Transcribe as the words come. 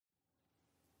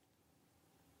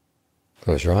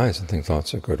Close your eyes and think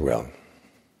thoughts of goodwill.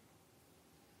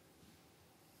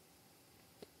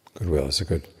 Goodwill is a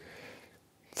good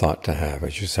thought to have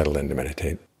as you settle in to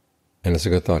meditate, and it's a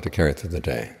good thought to carry through the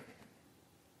day.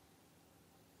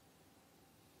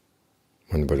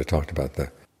 When the Buddha talked about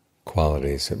the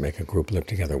qualities that make a group live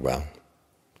together well,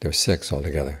 there are 6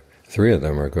 altogether. 3 of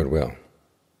them are goodwill.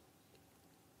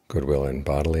 Goodwill in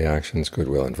bodily actions,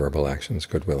 goodwill in verbal actions,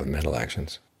 goodwill in mental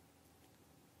actions.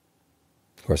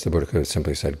 Of course, the Buddha could have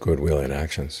simply said goodwill in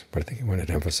actions, but I think he wanted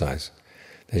to emphasize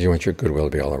that you want your goodwill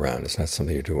to be all around. It's not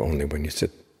something you do only when you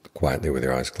sit quietly with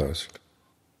your eyes closed.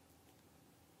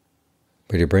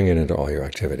 But you bring it into all your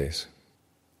activities.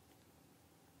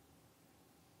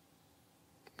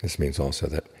 This means also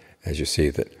that as you see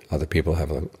that other people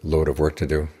have a load of work to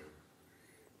do,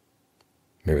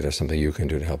 maybe there's something you can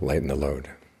do to help lighten the load.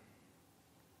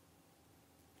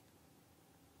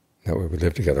 That way we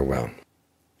live together well.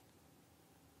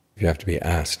 If you have to be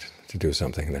asked to do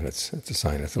something, then it's a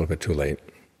sign it's a little bit too late.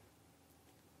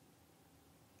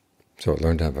 So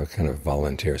learn to have a kind of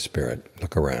volunteer spirit.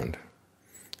 Look around.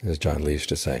 As John Lee used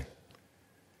to say,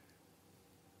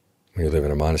 when you live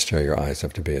in a monastery, your eyes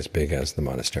have to be as big as the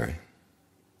monastery.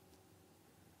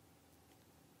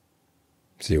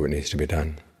 See what needs to be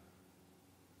done,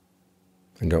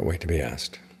 and don't wait to be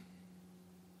asked.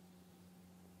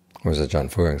 Or as John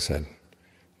Fuang said,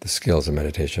 the skills of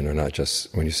meditation are not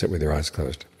just when you sit with your eyes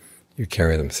closed. You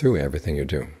carry them through everything you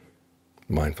do,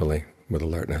 mindfully, with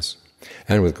alertness,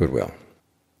 and with goodwill.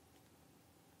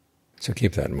 So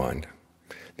keep that in mind.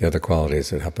 The other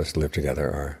qualities that help us live together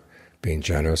are being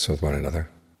generous with one another,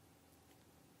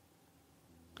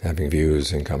 having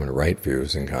views in common, right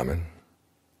views in common,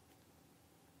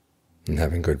 and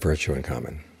having good virtue in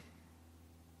common.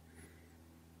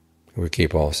 If we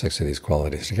keep all 6 of these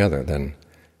qualities together, then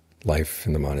life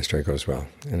in the monastery goes well,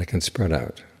 and it can spread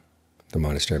out. The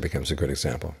monastery becomes a good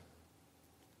example.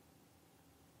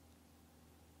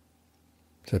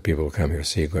 So that people who come here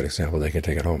see a good example, they can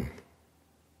take it home.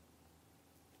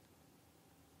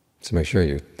 So make sure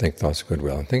you think thoughts of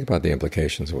goodwill, and think about the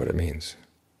implications of what it means.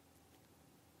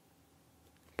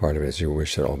 Part of it is you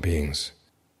wish that all beings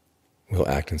will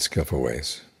act in skillful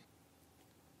ways.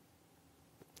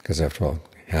 Because after all,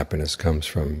 happiness comes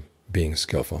from being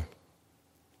skillful.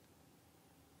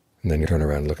 And then you turn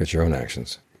around and look at your own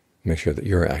actions. Make sure that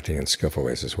you're acting in skillful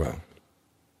ways as well.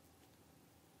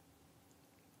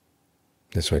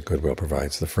 This way goodwill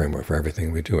provides the framework for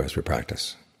everything we do as we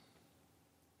practice.